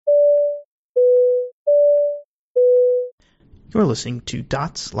You're listening to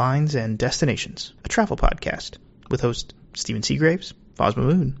Dots, Lines, and Destinations, a travel podcast with hosts Stephen Seagraves,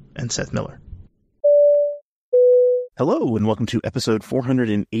 Fozz and Seth Miller. Hello, and welcome to episode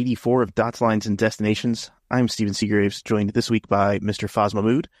 484 of Dots, Lines, and Destinations. I'm Stephen Seagraves, joined this week by Mr.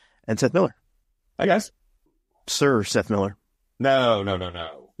 Fozz and Seth Miller. Hi, guys. Sir Seth Miller.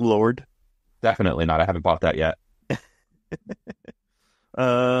 No. Lord. Definitely not. I haven't bought that yet.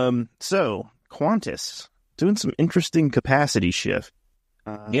 So, Qantas, doing some interesting capacity shift.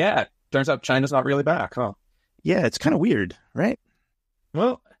 Yeah, turns out China's not really back, huh? Yeah, it's kind of weird, right?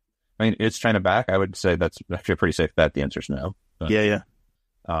 Well, I mean, is China back? I would say that's actually a pretty safe bet. The answer is no. But, Yeah.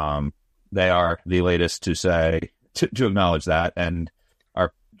 They are the latest to say, to acknowledge that, and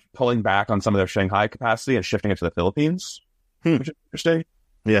are pulling back on some of their Shanghai capacity and shifting it to the Philippines, which is interesting.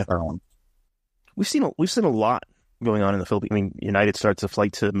 Yeah. We've seen a lot going on in the Philippines. I mean, United starts a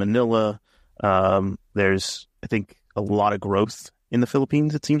flight to Manila. There's, I think, a lot of growth in the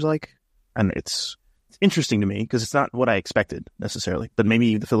Philippines, it seems like. And it's interesting to me because it's not what I expected necessarily. But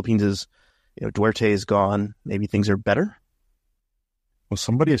maybe the Philippines is, Duarte is gone. Maybe things are better. Well,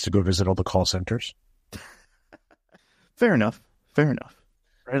 somebody has to go visit all the call centers. Fair enough. Right?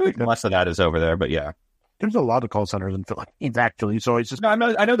 I think less of that is over there, but yeah. There's a lot of call centers in Philippines, actually. So it's just... No,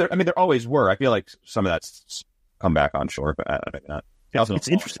 I know there. I mean, there always were. I feel like some of that's come back on shore, but I think not. It's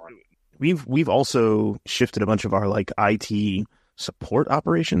interesting. We've also shifted a bunch of our IT support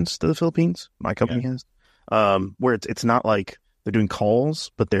operations to the Philippines. My company has, where it's not like they're doing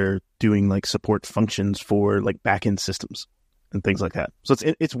calls, but they're doing support functions for back end systems and things like that. So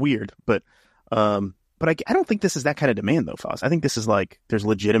it's weird, but I don't think this is that kind of demand though, Fozz. I think this is there's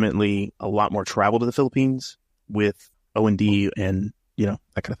legitimately a lot more travel to the Philippines with O&D and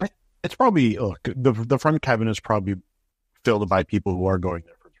that kind of thing. It's probably the front cabin is probably filled by people who are going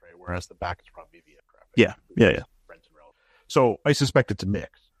there for trade, whereas the back is probably via traffic. Yeah. So I suspect it's a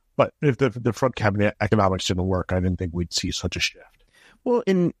mix. But if the front cabin economics didn't work, I didn't think we'd see such a shift. Well,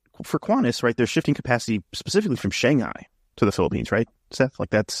 for Qantas, right, they're shifting capacity specifically from Shanghai to the Philippines, right, Seth?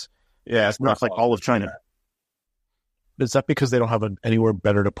 It's not like all of China. Is that because they don't have anywhere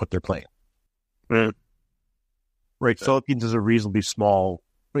better to put their plane? Right. Philippines is a reasonably small.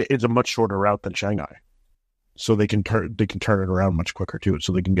 It's a much shorter route than Shanghai, so they can turn it around much quicker too.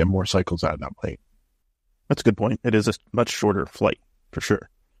 So they can get more cycles out of that plane. That's a good point. It is a much shorter flight for sure.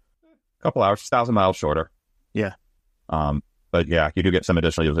 A couple hours, 1,000 miles shorter. Yeah. But yeah, you do get some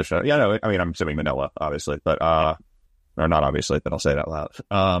additional utilization. Yeah, no, I mean, I'm assuming Manila, obviously, but or not obviously, but I'll say it out loud.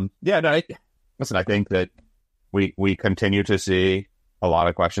 Listen, I think that we continue to see a lot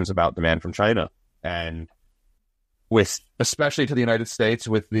of questions about demand from China, and especially to the United States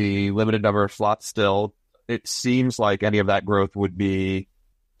with the limited number of slots still, it seems like any of that growth would be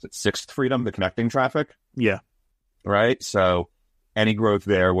sixth freedom, the connecting traffic. Yeah. Right. So any growth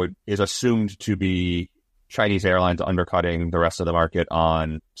there is assumed to be Chinese airlines undercutting the rest of the market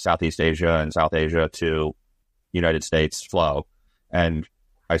on Southeast Asia and South Asia to United States flow. And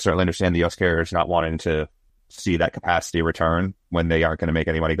I certainly understand the U.S. carriers not wanting to see that capacity return when they aren't going to make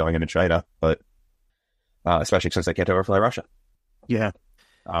any money going into China, but especially since they can't overfly Russia. Yeah.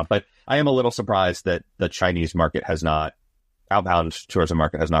 But I am a little surprised that the Chinese market outbound tourism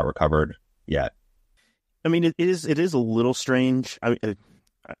market has not recovered yet. I mean, it is a little strange.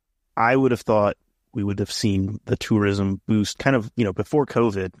 I would have thought we would have seen the tourism boost kind of, before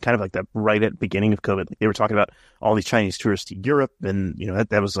COVID, kind of like that right at the beginning of COVID. They were talking about all these Chinese tourists to Europe, and,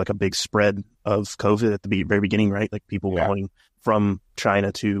 that was a big spread of COVID at the very beginning, right? People going from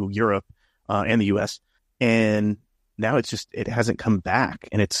China to Europe and the U.S. And now it hasn't come back,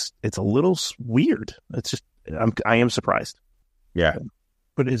 and it's a little weird. It's just, I am surprised. Yeah.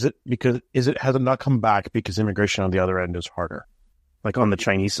 But has it not come back because immigration on the other end is harder? On the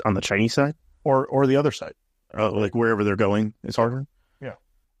Chinese side? Or the other side? Wherever they're going is harder? Yeah.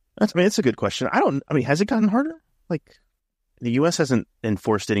 It's a good question. Has it gotten harder? The U.S. hasn't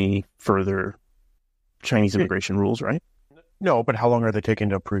enforced any further Chinese immigration rules, right? No, but how long are they taking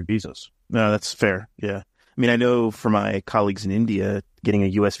to approve visas? No, that's fair. Yeah. I know for my colleagues in India, getting a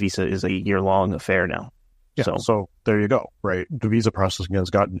U.S. visa is a year-long affair now. Yeah, so there you go, right? The visa processing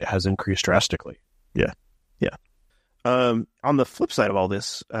has increased drastically. Yeah. On the flip side of all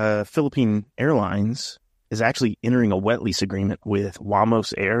this, Philippines Airlines is actually entering a wet lease agreement with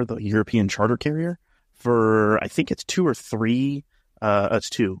Wamos Air, the European charter carrier, for I think it's two A330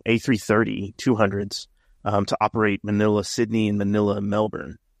 200s to operate Manila, Sydney, and Manila,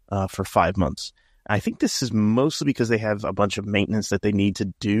 Melbourne for 5 months. I think this is mostly because they have a bunch of maintenance that they need to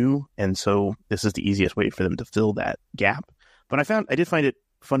do, and so this is the easiest way for them to fill that gap. But I did find it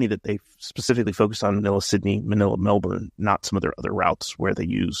funny that they specifically focused on Manila, Sydney, Manila, Melbourne, not some of their other routes where they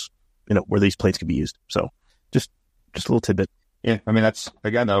use, where these planes can be used. So just a little tidbit. Yeah, I mean, that's,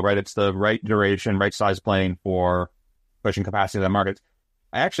 again, though, right? It's the right duration, right size plane for pushing capacity to the market.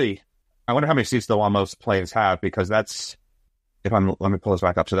 I wonder how many seats the Wamos planes have, because let me pull this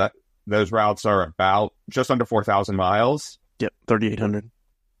back up. So those routes are about just under 4,000 miles. Yep, 3,800.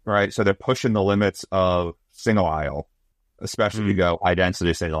 Right, so they're pushing the limits of single aisle, especially if you go high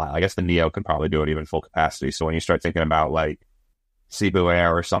density single aisle. I guess the Neo could probably do it even full capacity. So when you start thinking about like Cebu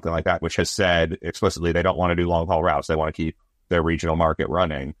Air or something like that, which has said explicitly they don't want to do long haul routes, they want to keep their regional market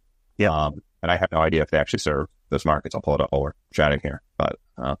running. Yeah, and I have no idea if they actually serve those markets. I'll pull it up while we're chatting here, but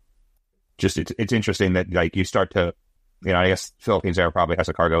it's interesting that like you start to, I guess Philippines Air probably has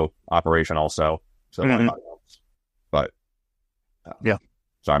a cargo operation also. So, but yeah.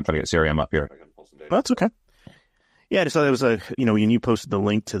 So I'm trying to get Sirium up here. That's okay. Yeah, I just thought it was when you posted the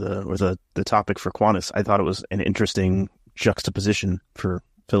link to the topic for Qantas, I thought it was an interesting juxtaposition for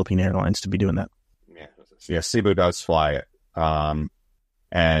Philippine Airlines to be doing that. Yeah, Cebu does fly it.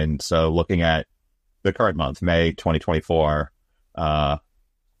 And so looking at the current month, May 2024,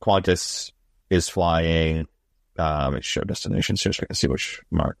 Qantas is flying, let's show destinations here so I can see which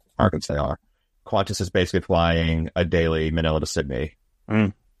markets they are. Qantas is basically flying a daily Manila to Sydney.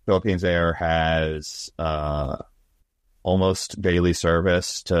 Philippines Air has almost daily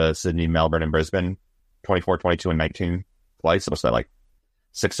service to Sydney, Melbourne, and Brisbane, 24, 22, and 19 flights. So it's like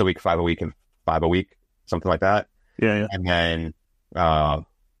 6 a week, 5 a week, and 5 a week, something like that. Yeah. And then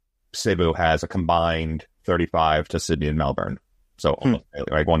Cebu has a combined 35 to Sydney and Melbourne. So almost daily,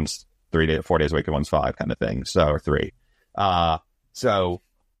 right? One's 4 days a week and one's 5 kind of thing. So, or 3. So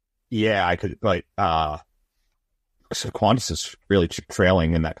yeah, I could, but so Qantas is really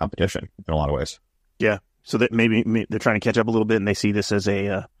trailing in that competition in a lot of ways. Yeah. So that maybe they're trying to catch up a little bit, and they see this as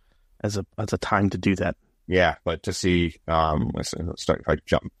a time to do that. Yeah, but to see, let's start, if I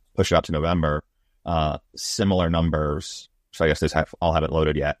push it out to November, similar numbers. So I guess they all haven't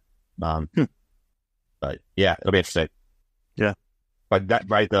loaded yet. But yeah, it'll be interesting. Yeah, but that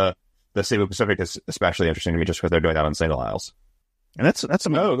the Cebu Pacific is especially interesting to me just because they're doing that on single aisles. And that's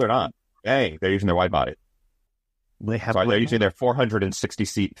no, they're not. Hey, they're using their wide body. They're using their 460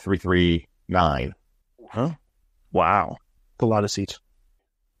 seat 339. Huh? Wow, that's a lot of seats.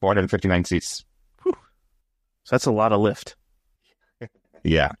 459 seats. Whew. So that's a lot of lift.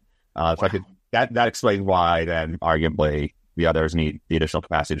 Yeah. So I could, that explains why then arguably the others need the additional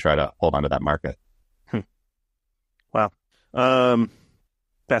capacity to try to hold on to that market. Wow.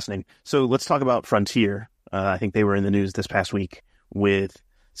 Fascinating. So let's talk about Frontier. I think they were in the news this past week with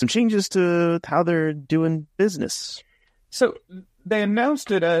some changes to how they're doing business. So they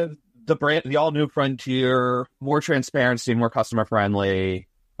announced it as the all new Frontier, more transparency, more customer friendly.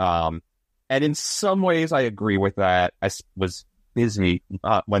 And in some ways I agree with that. I was busy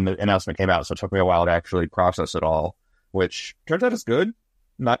when the announcement came out, so it took me a while to actually process it all, which turns out is good.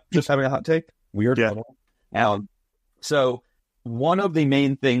 Not just having a hot take. Weird. Yeah. So one of the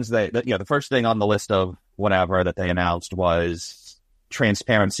main things that the first thing on the list of whatever that they announced was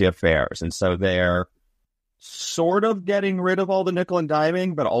transparency of fares. And so they're sort of getting rid of all the nickel and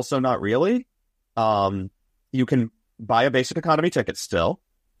diming, but also not really. You can buy a basic economy ticket still,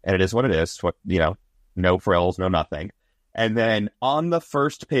 and it is what it is. No frills, no nothing. And then on the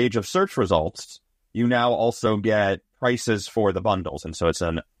first page of search results, you now also get prices for the bundles. And so it's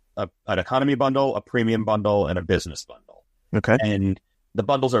an economy bundle, a premium bundle, and a business bundle. Okay. And the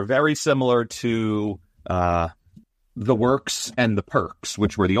bundles are very similar to the Works and the Perks,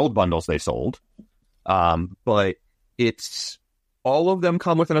 which were the old bundles they sold. But it's all of them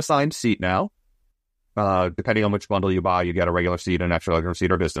come with an assigned seat now. Depending on which bundle you buy, you get a regular seat, an extra regular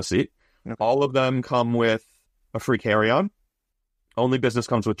seat, or business seat. Okay. All of them come with a free carry-on. Only business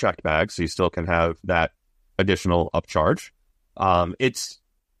comes with checked bags, so you still can have that additional upcharge.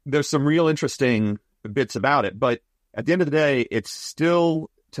 There's some real interesting bits about it, but at the end of the day, it's still,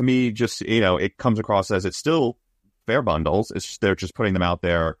 to me, just, it comes across as it's still fare bundles. They're just putting them out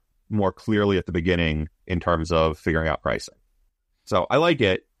there more clearly at the beginning in terms of figuring out pricing. So I like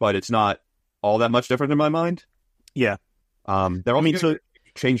it, but it's not all that much different in my mind. Yeah. So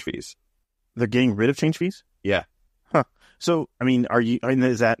change fees. They're getting rid of change fees? Yeah. Huh. So,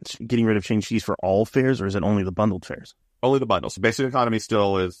 is that getting rid of change fees for all fares, or is it only the bundled fares? Only the bundles. So basic economy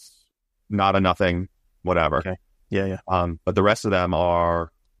still is not a nothing, whatever. Okay. Yeah. But the rest of them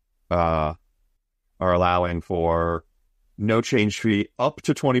are allowing for no change fee up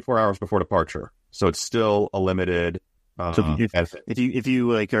to 24 hours before departure. So it's still a limited. So if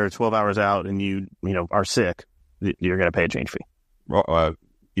you are 12 hours out and you are sick, you're going to pay a change fee.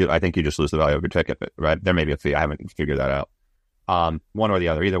 I think you just lose the value of your ticket, right? There may be a fee. I haven't figured that out. One or the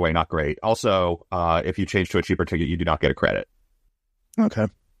other. Either way, not great. Also, if you change to a cheaper ticket, you do not get a credit. Okay.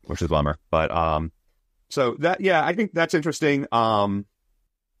 Which is a bummer. But so that, yeah, I think that's interesting. What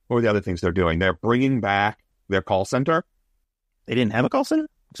were the other things they're doing? They're bringing back their call center. They didn't have a call center?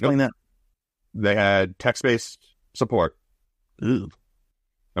 Explain that. They had text-based support. Ooh.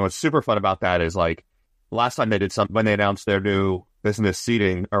 And what's super fun about that is, like, last time they did something, when they announced their new business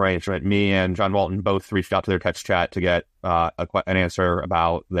seating arrangement, me and John Walton both reached out to their text chat to get an answer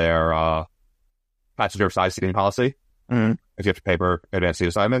about their passenger size seating policy. Mm-hmm. If you have to pay for advanced seat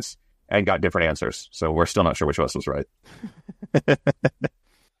assignments, and got different answers. So we're still not sure which of us was right.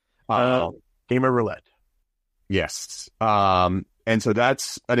 Game of roulette. Yes. And so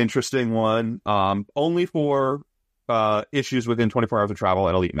that's an interesting one. Only for issues within 24 hours of travel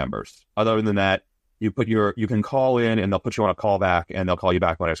and elite members. Other than that, you can call in and they'll put you on a call back and they'll call you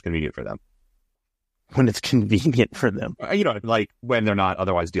back when it's convenient for them. When it's convenient for them. Like when they're not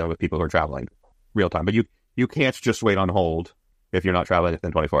otherwise dealing with people who are traveling real time. But you can't just wait on hold if you're not traveling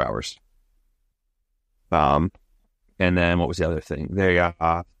within 24 hours. And then what was the other thing?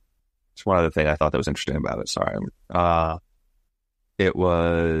 It's one other thing I thought that was interesting about it. Sorry. It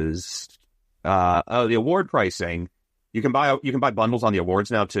was the award pricing. You can buy bundles on the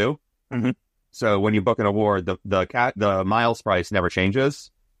awards now too. Mm-hmm. So when you book an award, the miles price never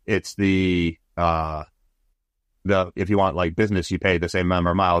changes. It's if you want like business, you pay the same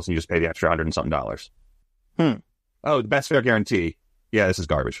number of miles and you just pay the extra $100 and something. Oh, the best fare guarantee. Yeah, this is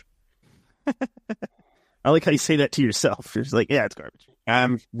garbage. I like how you say that to yourself. You're just like, yeah, it's garbage.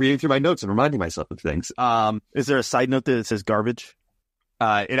 I'm reading through my notes and reminding myself of things. Is there a side note that says garbage?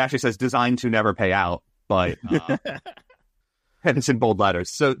 It actually says designed to never pay out, but and it's in bold letters.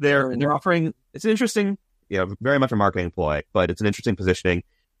 So they're offering, it's interesting, very much a marketing ploy, but it's an interesting positioning.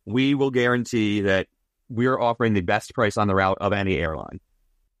 We will guarantee that we're offering the best price on the route of any airline.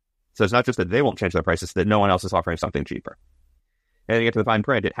 So it's not just that they won't change their prices, it's that no one else is offering something cheaper. And to get to the fine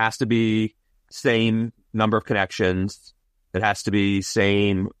print, it has to be same number of connections. It has to be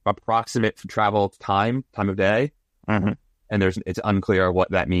same approximate travel time of day. Mm-hmm. And it's unclear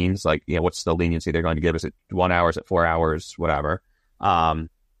what that means. Like, what's the leniency they're going to give us at 1 hour, at 4 hours, whatever. And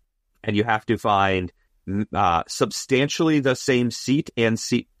you have to find substantially the same seat, and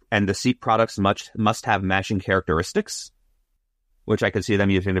the seat products must have matching characteristics, which I could see them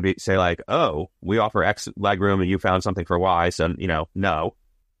using to say like, oh, we offer X legroom and you found something for Y. So, no.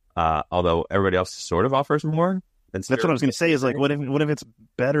 Although everybody else sort of offers more. That's what I was going to say is like, what if it's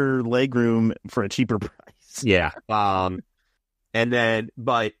better legroom for a cheaper price? Yeah. And then,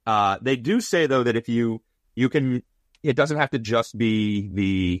 but they do say though that if you can, it doesn't have to just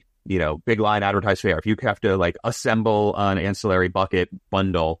be the big line advertised fare. If you have to like assemble an ancillary bucket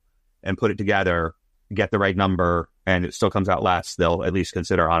bundle and put it together, get the right number, and it still comes out less, they'll at least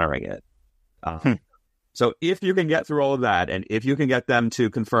consider honoring it. So if you can get through all of that, and if you can get them to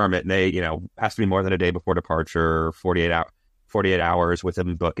confirm it, and they has to be more than a day before departure, 48 hours with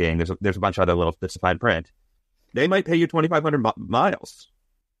them booking. There's a bunch of other little bits of fine print. They might pay you 2,500 miles,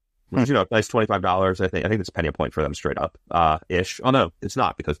 which, nice $25. I think it's a penny a point for them straight up, ish. Oh no, it's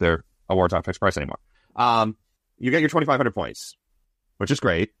not, because their awards aren't fixed price anymore. You get your 2,500 points, which is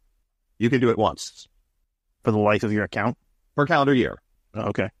great. You can do it once. For the life of your account? Per calendar year. Oh,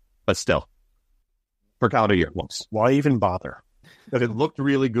 okay. But still. Per calendar year, once. Why even bother? But it looked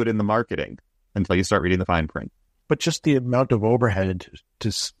really good in the marketing until you start reading the fine print. But just the amount of overhead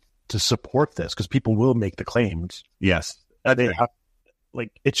to support this, because people will make the claims. Yes.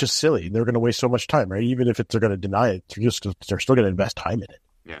 It's just silly. They're going to waste so much time, right? Even if they're going to deny it, they're still going to invest time in it.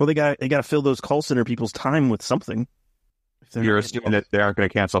 Yeah. Well, they got to fill those call center people's time with something. You're assuming that they aren't going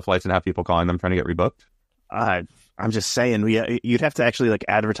to cancel flights and have people calling them trying to get rebooked? I'm just saying, you'd have to actually like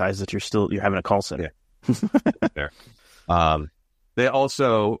advertise that you're having a call center. Yeah. There. They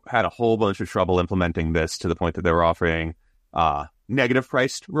also had a whole bunch of trouble implementing this to the point that they were offering negative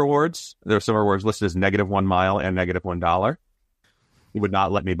priced rewards. There are some rewards listed as -1 mile and -$1. It would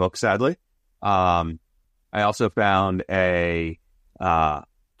not let me book, sadly. I also found a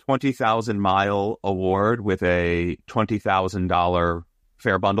 20,000 mile award with a $20,000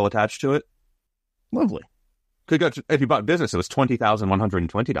 fare bundle attached to it. Lovely. If you bought business, it was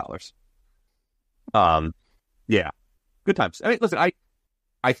 $20,120. Yeah, good times. I mean, listen,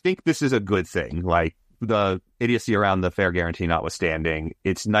 I think this is a good thing. Like, the idiocy around the fare guarantee notwithstanding,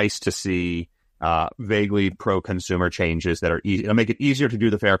 it's nice to see vaguely pro-consumer changes that are easy. It'll make it easier to do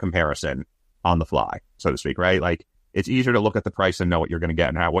the fare comparison on the fly, so to speak, right? Like, it's easier to look at the price and know what you're going to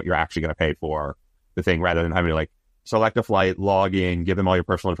get and what you're actually going to pay for the thing, rather than having to like select a flight, log in, give them all your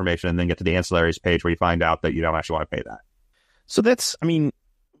personal information, and then get to the ancillaries page where you find out that you don't actually want to pay that. So that's, I mean,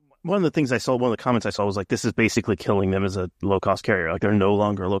 one of the things I saw, one of the comments I saw was like, this is basically killing them as a low-cost carrier. Like, they're no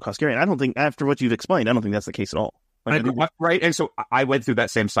longer a low-cost carrier. And I don't think, after what you've explained, I don't think that's the case at all. Like, right? And so I went through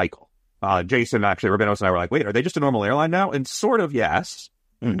that same cycle. Jason, actually, Rubinos and I were like, wait, are they just a normal airline now? And sort of, yes,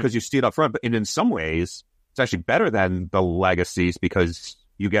 because you see it up front. But in some ways, it's actually better than the legacies because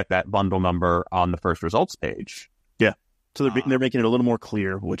you get that bundle number on the first results page. Yeah. So they're making it a little more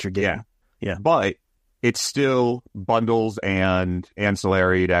clear what you're getting. Yeah. But it's still bundles and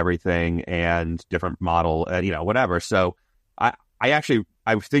ancillary to everything and different model, whatever. So I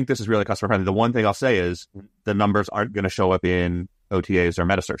think this is really customer friendly. The one thing I'll say is the numbers aren't going to show up in OTAs or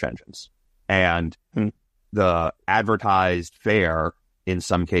meta search engines. And the advertised fare in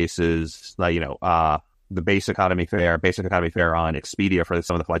some cases, like, the base economy fare on Expedia for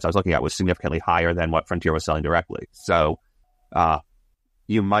some of the flights I was looking at was significantly higher than what Frontier was selling directly. So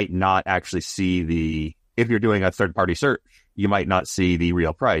you might not actually see if you're doing a third-party search, you might not see the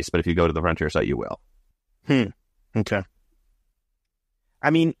real price, but if you go to the Frontier site, you will. Okay. I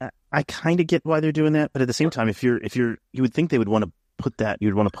mean, I kind of get why they're doing that, but at the same time, if you would think they would want to put that,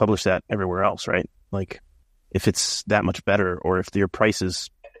 you'd want to publish that everywhere else, right? Like, if it's that much better, or if your price is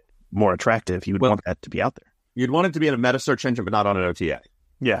more attractive, you would want that to be out there. You'd want it to be in a meta search engine, but not on an OTA.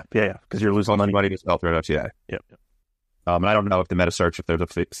 Yeah, because you're losing money to sell through an OTA. Yep. And I don't know if the meta search, if there's a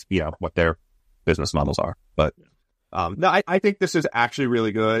fix, what their business models are. But no, I think this is actually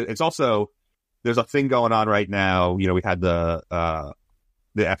really good. It's also, there's a thing going on right now. We had the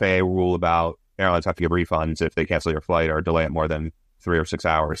FAA rule about airlines have to give refunds if they cancel your flight or delay it more than 3 or 6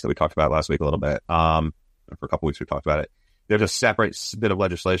 hours that we talked about last week a little bit. For a couple of weeks we talked about it. There's a separate bit of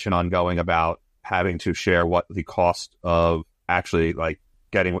legislation ongoing about having to share what the cost of actually like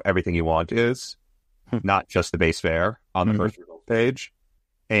getting everything you want is, not just the base fare on the first result page.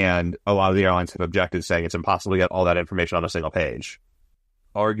 And a lot of the airlines have objected, saying it's impossible to get all that information on a single page.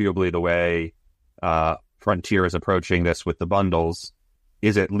 Arguably, the way Frontier is approaching this with the bundles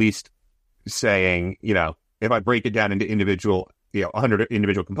is at least saying, if I break it down into individual, 100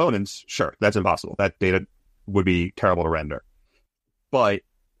 individual components, sure, that's impossible. That data would be terrible to render. But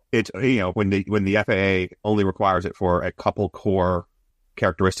it's, when the FAA only requires it for a couple core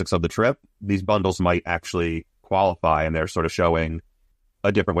characteristics of the trip, these bundles might actually qualify, and they're sort of showing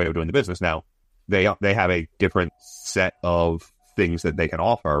a different way of doing the business. Now, they have a different set of things that they can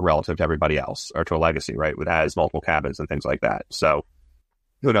offer relative to everybody else, or to a legacy, right? It has multiple cabins and things like that. So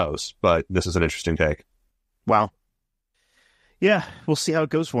who knows? But this is an interesting take. Wow. Yeah, we'll see how it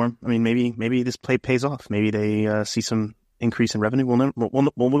goes for them. I mean, maybe this play pays off. Maybe they see some increase in revenue. We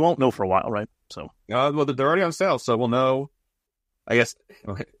won't know for a while, right? So, well, they're already on sale, so we'll know. I guess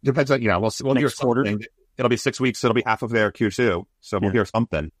it depends on we'll hear something. It'll be 6 weeks. So it'll be half of their Q2, so we'll hear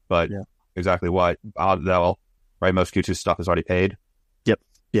something. But exactly what? Right, most Q2 stuff is already paid. Yep.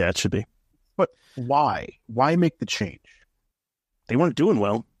 Yeah, it should be. But why? Why make the change? They weren't doing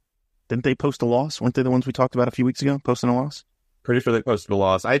well. Didn't they post a loss? Weren't they the ones we talked about a few weeks ago, posting a loss? Pretty sure they posted a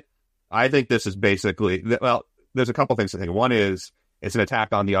loss. I think this is basically, well, there's a couple things to think. One is it's an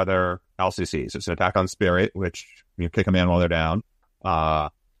attack on the other LCCs. It's an attack on Spirit, which kick them in while they're down.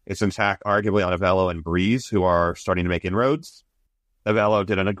 It's an attack arguably on Avelo and Breeze, who are starting to make inroads. Avelo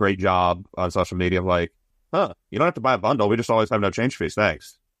did a great job on social media of like, you don't have to buy a bundle. We just always have no change fees.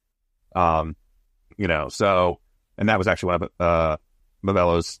 Thanks. So, and that was actually one of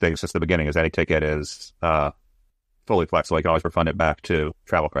Avelo's things since the beginning, is any ticket is fully flexible. You can always refund it back to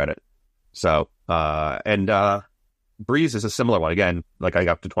travel credit. So, and Breeze is a similar one. Again, like I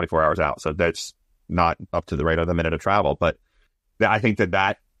got up to 24 hours out. So that's not up to the rate of the minute of travel. But I think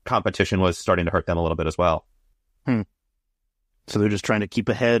that competition was starting to hurt them a little bit as well. So they're just trying to keep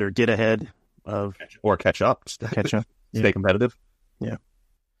ahead or get ahead of... Or catch up. Catch up. Stay competitive. Yeah.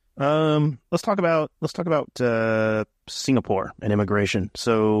 Let's talk about Singapore and immigration.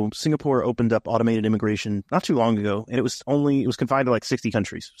 So Singapore opened up automated immigration not too long ago, and it was confined to like 60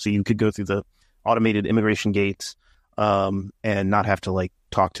 countries. So you could go through the automated immigration gates and not have to like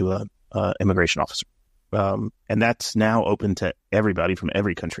talk to a immigration officer. And that's now open to everybody from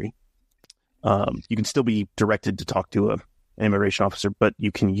every country. You can still be directed to talk to an immigration officer, but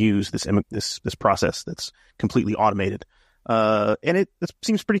you can use this process that's completely automated. And it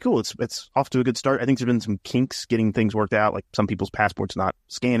seems pretty cool. It's off to a good start. I think there's been some kinks getting things worked out, like some people's passports not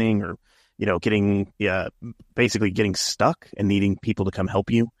scanning, or basically getting stuck and needing people to come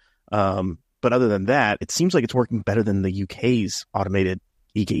help you. But other than that, it seems like it's working better than the UK's automated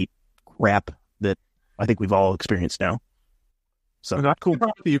e-gate crap that I think we've all experienced now. So not cool.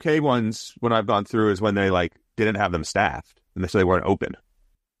 The UK ones, when I've gone through, is when they like didn't have them staffed, and so they weren't open.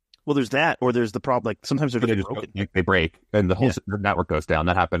 Well, there's that, or there's the problem. Like sometimes they're just broken. They break, and the whole network goes down.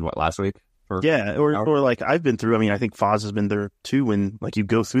 That happened last week? Or like I've been through. I mean, I think Fozz has been there too. When like you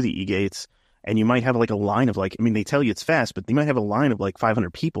go through the e-gates, and you might have like a line of like, I mean, they tell you it's fast, but they might have a line of like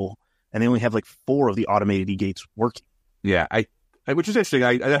 500 people, and they only have like 4 of the automated e-gates working. Yeah, which is interesting.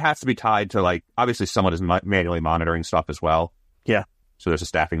 That has to be tied to like obviously someone is manually monitoring stuff as well. Yeah. So there's a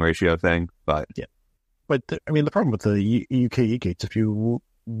staffing ratio thing, but yeah. But I mean, the problem with the UK e-gates, if you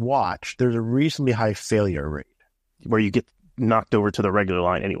watch, there's a reasonably high failure rate where you get knocked over to the regular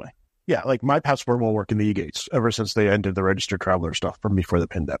line anyway. Yeah, like my passport won't work in the e-gates ever since they ended the registered traveler stuff from before the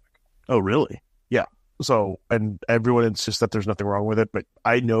pandemic. Oh, really? Yeah. So, and everyone insists that there's nothing wrong with it, but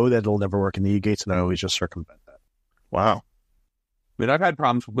I know that it'll never work in the e-gates, and I always just circumvent that. Wow. I mean, I've had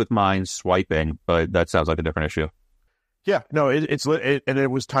problems with mine swiping, but that sounds like a different issue. Yeah, no, and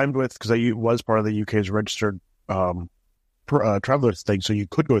it was timed with, because I was part of the UK's registered travelers thing, so you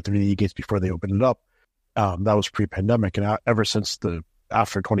could go through the e-gates before they opened it up. That was pre-pandemic, and ever since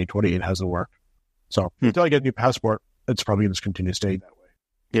after 2020, it hasn't worked. So until I get a new passport, it's probably going to continue to stay that way.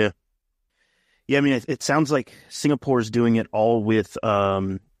 Yeah. Yeah, I mean, it sounds like Singapore's doing it all with,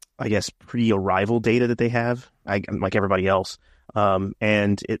 I guess, pre-arrival data that they have, like everybody else.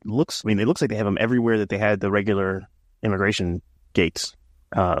 And it looks like they have them everywhere that they had the regular immigration gates.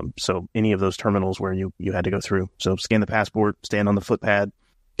 So any of those terminals where you had to go through. So scan the passport, stand on the footpad,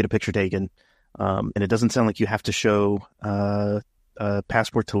 get a picture taken. And it doesn't sound like you have to show a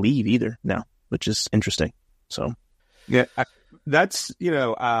passport to leave either now, which is interesting. So yeah, that's,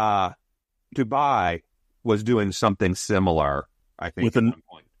 Dubai was doing something similar, I think, with at one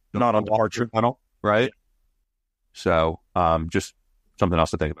point. Not on departure tunnel, right? So just something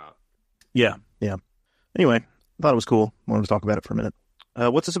else to think about. Yeah. Anyway, I thought it was cool. Wanted to talk about it for a minute.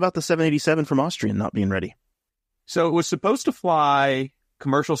 What's this about the 787 from Austrian not being ready? So it was supposed to fly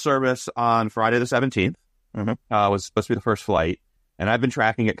commercial service on Friday the 17th. Mm-hmm. Was supposed to be the first flight. And I've been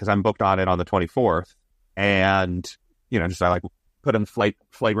tracking it because I'm booked on it on the 24th. And, I put in flight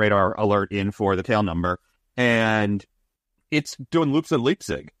radar alert in for the tail number. And it's doing loops in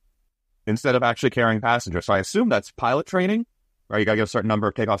Leipzig instead of actually carrying passengers. So I assume that's pilot training, right? You got to get a certain number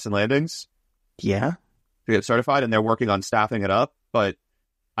of takeoffs and landings. Yeah. To get certified, and they're working on staffing it up. But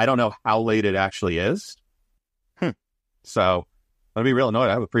I don't know how late it actually is. So I'm going to be real annoyed.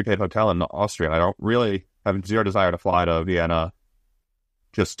 I have a prepaid hotel in Austria. I don't really have zero desire to fly to Vienna.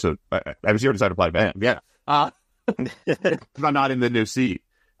 I have zero desire to fly to Vienna. I'm not in the new seat.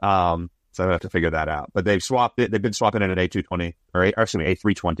 So I have to figure that out. But they've swapped it. They've been swapping in an A320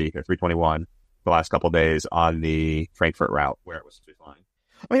 A320 or 321 the last couple of days on the Frankfurt route where it was supposed to be flying.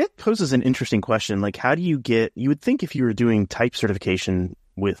 I mean, that poses an interesting question. Like, how do you you would think if you were doing type certification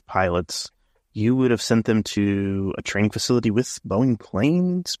with pilots, you would have sent them to a training facility with Boeing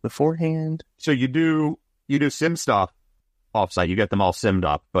planes beforehand. So you do sim stuff offsite. You get them all simmed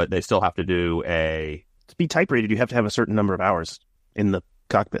up, but they still have to do to be type rated, you have to have a certain number of hours in the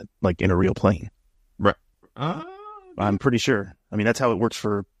cockpit, like in a real plane. Right. I'm pretty sure. I mean, that's how it works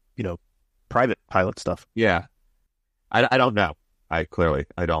for, private pilot stuff. Yeah. I don't know. I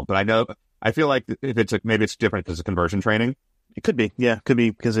don't, but I know, I feel like if maybe it's different because of conversion training. It could be. Yeah, could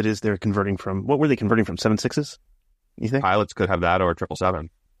be because they're converting from, what were they converting from? 767s? You think? Pilots could have that or 777.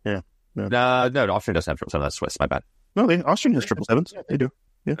 Yeah. No, Austrian doesn't have 777. That's Swiss. My bad. No, Austrian has 777s. Yeah, they do.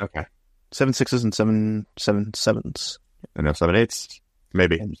 Yeah. Okay. 76s and 777s. And no 78s.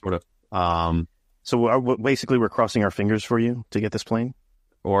 Maybe. Sort of. So basically we're crossing our fingers for you to get this plane?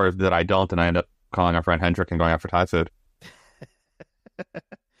 Or that I don't, and I end up calling our friend Hendrik and going out for Thai food.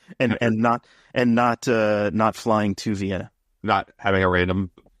 and not flying to Vienna. Not having a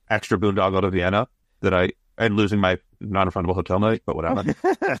random extra boondoggle to Vienna and losing my non-refundable hotel night, but whatever.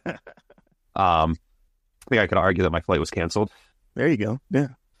 I think I could argue that my flight was canceled. There you go. Yeah.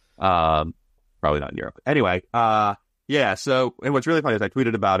 Probably not in Europe. Anyway, yeah. So, and what's really funny is I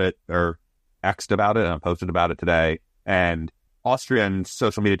tweeted about it or X'd about it and I posted about it today. And Austrian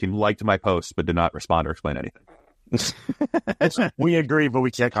social media team liked my post, but did not respond or explain anything. We agree, but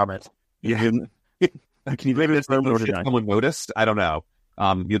we can't comment. Yeah. Can you maybe that's someone noticed? I don't know.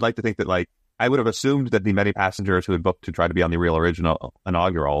 You'd like to think that, like, I would have assumed that the many passengers who had booked to try to be on the real original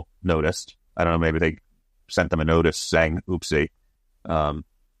inaugural noticed. I don't know. Maybe they sent them a notice saying, oopsie.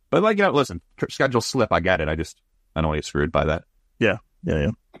 But like, listen, schedule slip. I get it. I don't want to get screwed by that. Yeah.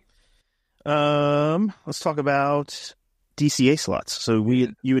 Let's talk about DCA slots. So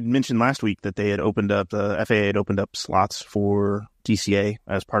you had mentioned last week that they had opened up, the FAA had opened up slots for DCA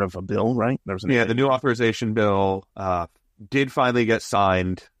as part of a bill, right? The new authorization bill did finally get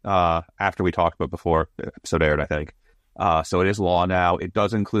signed after we talked about before the episode aired, I think. So it is law now. It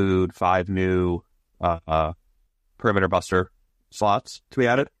does include 5 new perimeter buster slots to be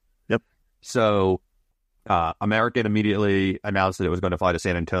added. Yep. So American immediately announced that it was going to fly to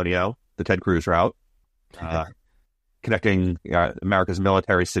San Antonio, the Ted Cruz route, connecting America's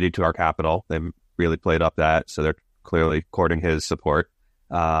military city to our capital. They really played up that, so they're clearly courting his support.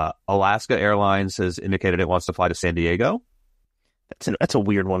 Alaska Airlines has indicated it wants to fly to San Diego. That's a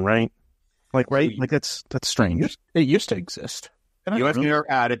weird one, right? Right? Like that's strange. It used to exist. U.S. New York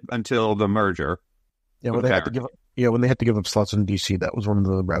had it until the merger. Yeah, when they had to give up slots in DC, that was one of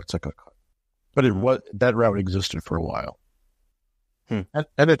the routes that got cut. But that route existed for a while. And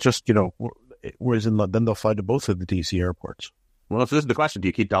it just, whereas then they'll fly to both of the DC airports. Well, so this is the question. Do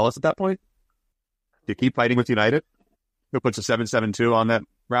you keep Dulles at that point? Do you keep fighting with United? Who puts a 772 on that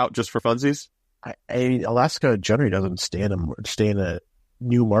route just for funsies? Alaska generally doesn't stay in a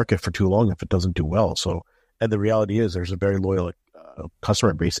new market for too long if it doesn't do well. So, and the reality is there's a very loyal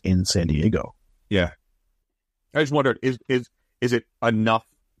customer base in San Diego. Yeah. I just wondered, is it enough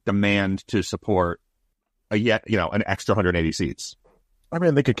demand to support an extra 180 seats? I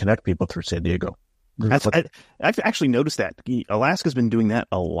mean, they could connect people through San Diego. I've actually noticed that Alaska's been doing that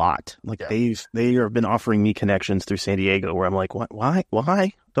a lot. They have been offering me connections through San Diego where I'm like, what?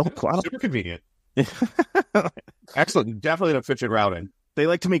 Why? Don't super convenient. Excellent. Definitely an efficient routing. They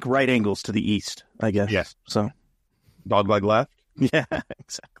like to make right angles to the east, I guess. Yes. So dogleg left. Yeah,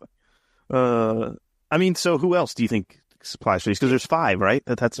 exactly. So who else do you think supplies for these? Because there's 5, right?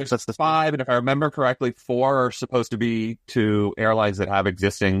 That's the 5, and if I remember correctly, 4 are supposed to be to airlines that have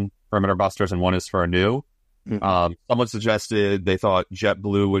existing perimeter busters, and 1 is for a new. Mm-hmm. Someone suggested they thought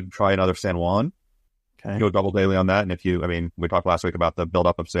JetBlue would try another San Juan. Okay. Go double daily on that, and we talked last week about the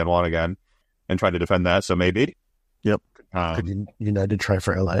buildup of San Juan again, and tried to defend that. So maybe. Yep. Could United try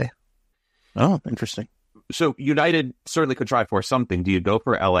for LA? Oh, interesting. So United certainly could try for something. Do you go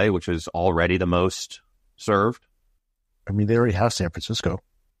for LA, which is already the most served? I mean, they already have San Francisco,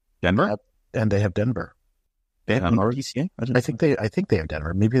 Denver, and they have Denver. They have DCA? I think they have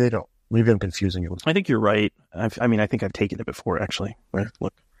Denver. Maybe they don't. Maybe I'm confusing it. I think you're right. I think I've taken it before, actually. Where,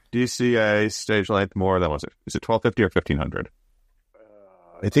 look. DCA stage length more than, was it? Is it 1250 or 1500?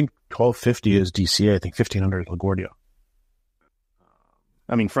 I think 1250 is DCA. I think 1500 is LaGuardia.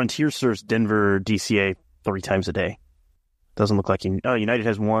 Frontier serves Denver DCA 3 times a day. Doesn't look like United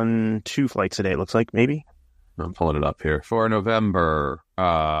has 1-2 flights a day. It looks like maybe. I'm pulling it up here for November.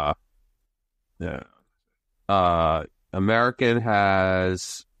 American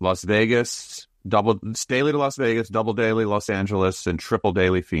has Las Vegas, daily to Las Vegas, double daily Los Angeles, and triple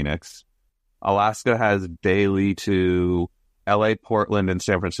daily Phoenix. Alaska has daily to LA, Portland, and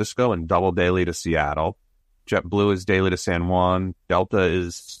San Francisco, and double daily to Seattle. JetBlue is daily to San Juan. Delta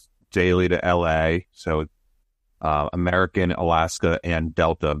is daily to LA. So American, Alaska, and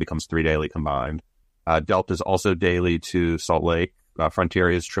Delta becomes 3 daily combined. Delta is also daily to Salt Lake. Frontier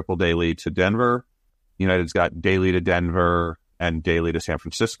is triple daily to Denver. United's got daily to Denver and daily to San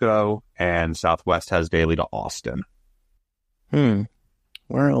Francisco. And Southwest has daily to Austin.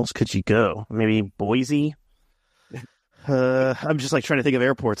 Where else could you go? Maybe Boise? I'm just trying to think of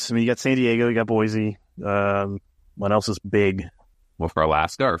airports. you got San Diego, you got Boise. What else is big? Well, for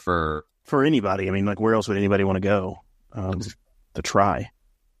Alaska or for anybody? Where else would anybody want to go to try?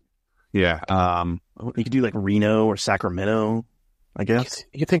 Yeah. You could do Reno or Sacramento, I guess.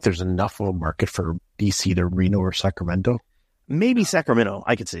 You think there's enough of a market for DC to Reno or Sacramento? Maybe Sacramento,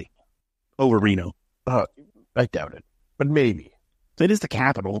 I could see. Over Reno. I doubt it, but maybe. It is the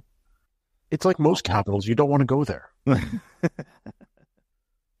capital. It's like most capitals. You don't want to go there.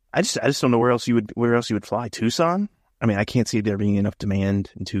 I just don't know where else you would fly. Tucson? I can't see there being enough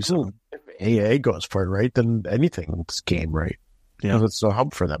demand in Tucson. If AA goes for it, right, then anything's game, right? Yeah. Because it's a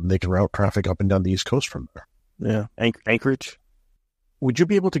hub for them. They can route traffic up and down the East Coast from there. Yeah. Anchorage? Would you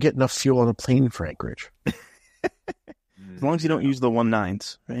be able to get enough fuel on a plane for Anchorage? As long as you don't use the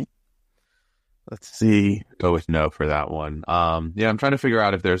 19s, right? Let's see. Go with no for that one. I'm trying to figure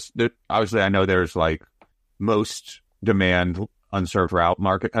out if obviously I know there's most demand unserved route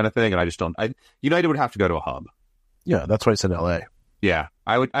market kind of thing, and I just don't. United would have to go to a hub. Yeah, that's why I said LA. Yeah,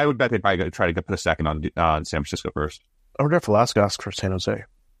 I would bet they'd probably try to put a second on San Francisco first. I wonder if Alaska asks for San Jose.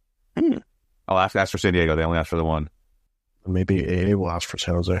 Alaska asks for San Diego. They only ask for the one. Maybe AA will ask for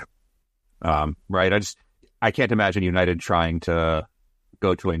San Jose. Right. I can't imagine United trying to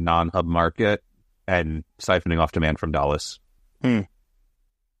go to a non-hub market and siphoning off demand from Dulles. But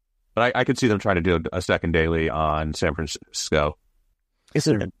I could see them trying to do a second daily on San Francisco. Is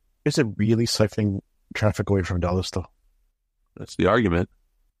it really siphoning traffic away from Dulles, though? That's the argument.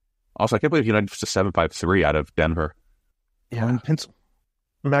 Also, I can't believe United just a 753 out of Denver. Yeah, and pencil.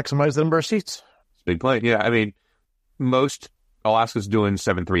 Maximize the number of seats. It's a big plane. Yeah, I mean, most Alaska's doing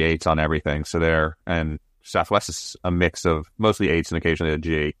 738s on everything. So and Southwest is a mix of mostly 8s and occasionally a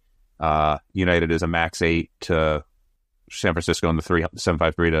G. United is a max 8 to San Francisco and the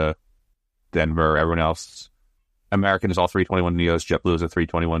 753 to Denver. Everyone else. American is all 321 Neos. JetBlue is a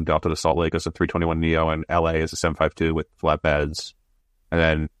 321. Delta to Salt Lake is a 321 Neo. And LA is a 752 with flatbeds. And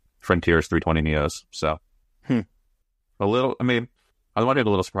then Frontier is 320 Neos. So a little, I mean, on the one hand, a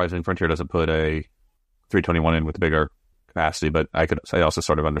little surprising. Frontier doesn't put a 321 in with bigger capacity, but I also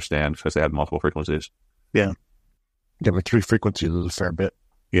sort of understand because they had multiple frequencies. Yeah. Yeah, but 3 frequencies is a fair bit.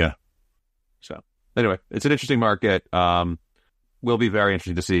 Yeah. So anyway, it's an interesting market. Will be very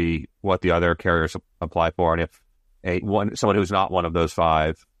interesting to see what the other carriers apply for, and if someone who's not one of those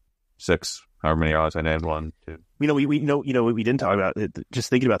 5, 6, however many airlines I named, 1, 2. We didn't talk about it. Just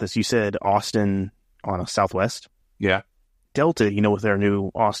thinking about this, you said Austin on a Southwest. Yeah. Delta, with their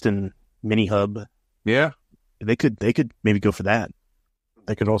new Austin mini hub. Yeah. They could maybe go for that.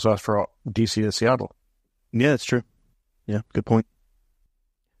 They could also ask for DC to Seattle. Yeah, that's true. Yeah, good point.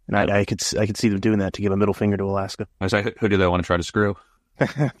 And I could see them doing that to give a middle finger to Alaska. I was like, who do they want to try to screw?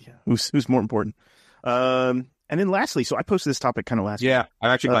 Yeah, who's more important? And then lastly, so I posted this topic kind of last week. Yeah,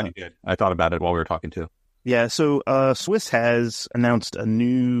 I'm actually glad you did. I thought about it while we were talking too. Yeah, so Swiss has announced a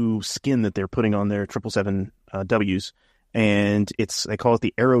new skin that they're putting on their 777Ws, and they call it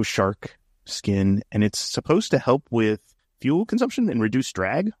the Aero Shark skin, and it's supposed to help with fuel consumption and reduce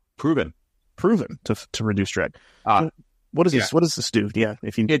drag. Proven to reduce drag. So what is this? What does this do? Yeah,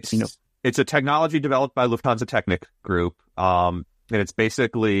 if you know, it's a technology developed by Lufthansa Technik Group, and it's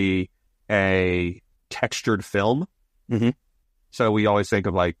basically a textured film. Mm-hmm. So we always think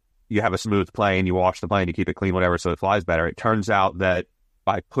of like you have a smooth plane, you wash the plane, you keep it clean, whatever, so it flies better. It turns out that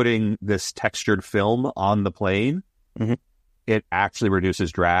by putting this textured film on the plane, it actually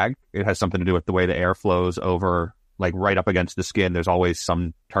reduces drag. It has something to do with the way the air flows over, like right up against the skin. There's always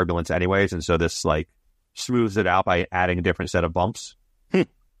some turbulence anyways, and so this like smooths it out by adding a different set of bumps.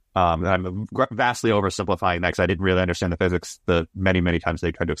 I'm vastly oversimplifying that because I didn't really understand the physics the many times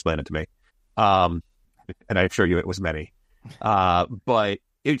they tried to explain it to me. And I assure you it was many. But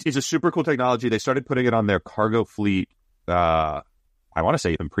it's a super cool technology. They started putting it on their cargo fleet, I want to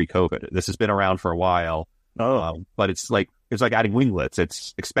say even pre-COVID. This has been around for a while. But it's like adding winglets.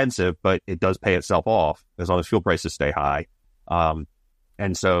 It's expensive, but it does pay itself off as long as fuel prices stay high.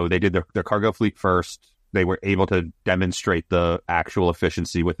 And so they did their cargo fleet first. They were able to demonstrate the actual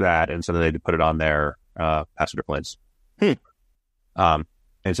efficiency with that, and so they put it on their passenger planes.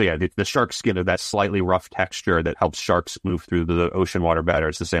 And so, yeah, the shark skin of that slightly rough texture that helps sharks move through the ocean water better.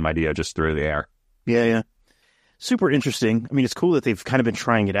 It's the same idea, just through the air. Yeah. Super interesting. I mean, it's cool that they've kind of been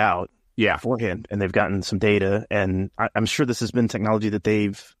trying it out beforehand, and they've gotten some data, and I'm sure this has been technology that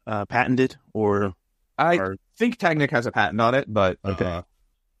they've patented, or... I think Technic has a patent on it, but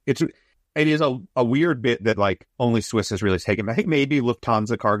it is a weird bit that like only Swiss has really taken. I think maybe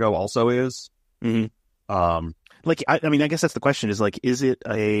Lufthansa Cargo also is. Mm-hmm. I guess that's the question: is like, is it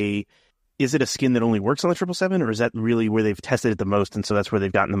a skin that only works on the 777, or is that really where they've tested it the most, and so that's where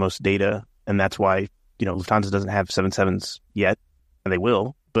they've gotten the most data, and that's why Lufthansa doesn't have 77s yet, and they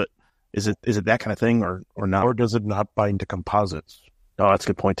will. But is it that kind of thing, or not? Or does it not bind to composites? Oh, that's a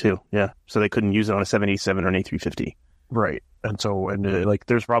good point too. Yeah, so they couldn't use it on a 787 or an A350. Right. And so,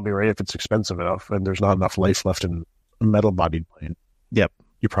 there's probably, right, if it's expensive enough and there's not enough life left in a metal-bodied plane. Yep.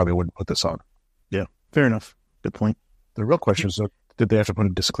 You probably wouldn't put this on. Yeah. Fair enough. Good point. The real question is, did they have to put a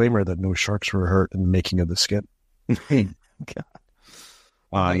disclaimer that no sharks were hurt in the making of the skin? God.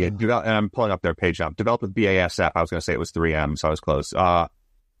 And I'm pulling up their page now. Developed with BASF. I was going to say it was 3M, so I was close.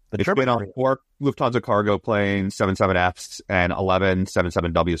 It's been on 4 Lufthansa cargo planes, 77Fs, and 11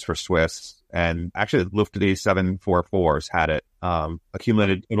 77Ws for Swiss. And actually, the Lufthansa 744s had it.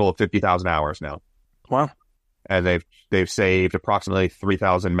 Accumulated a total of 50,000 hours now. Wow. And they've saved approximately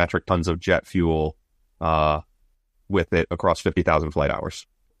 3,000 metric tons of jet fuel with it across 50,000 flight hours.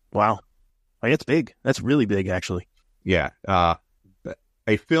 Wow. That's big. That's really big, actually. Yeah.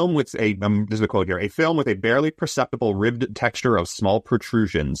 A film with this is a quote here, a film with a barely perceptible ribbed texture of small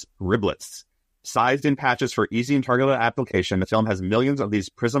protrusions, riblets. Sized in patches for easy and targeted application, the film has millions of these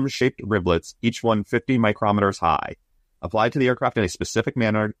prism-shaped riblets, each one 50 micrometers high. Applied to the aircraft in a specific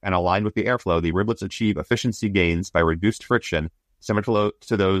manner and aligned with the airflow, the riblets achieve efficiency gains by reduced friction, similar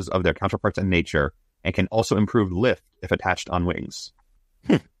to those of their counterparts in nature, and can also improve lift if attached on wings.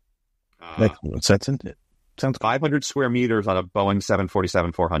 What's that in it? Sounds 500 square meters on a Boeing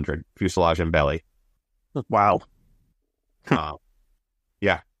 747-400 fuselage and belly. Wow.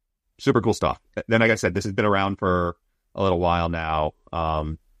 Yeah, super cool stuff. Then, like I said, this has been around for a little while now.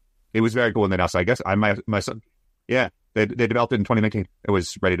 It was very cool when they announced. I guess my son, yeah, they developed it in 2019. It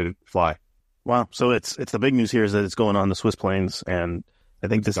was ready to fly. Wow. So it's the big news here is that it's going on the Swiss planes, and I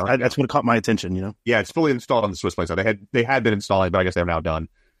think that's what caught my attention. Yeah, it's fully installed on the Swiss planes. So they had been installing, but I guess they're now done.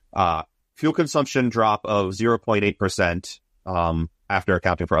 Fuel consumption drop of 0.8% after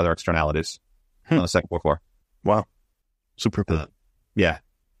accounting for other externalities on the second floor. Wow. Super cool. Yeah.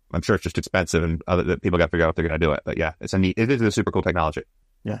 I'm sure it's just expensive and that people got to figure out if they're going to do it. But yeah, it is a super cool technology.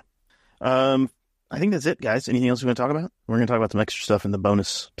 Yeah. I think that's it, guys. Anything else you want to talk about? We're going to talk about some extra stuff in the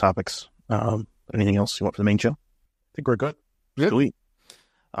bonus topics. Anything else you want for the main show? I think we're good. Sweet.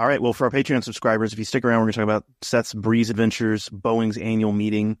 All right. Well, for our Patreon subscribers, if you stick around, we're going to talk about Seth's Breeze Adventures, Boeing's annual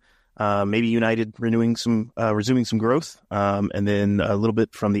meeting, maybe United resuming some growth, and then a little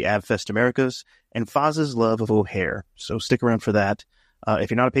bit from the AvFest Americas and Fozz's love of O'Hare. So stick around for that.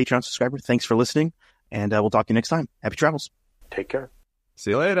 If you're not a Patreon subscriber, thanks for listening, and we'll talk to you next time. Happy travels. Take care.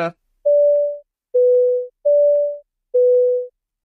 See you later.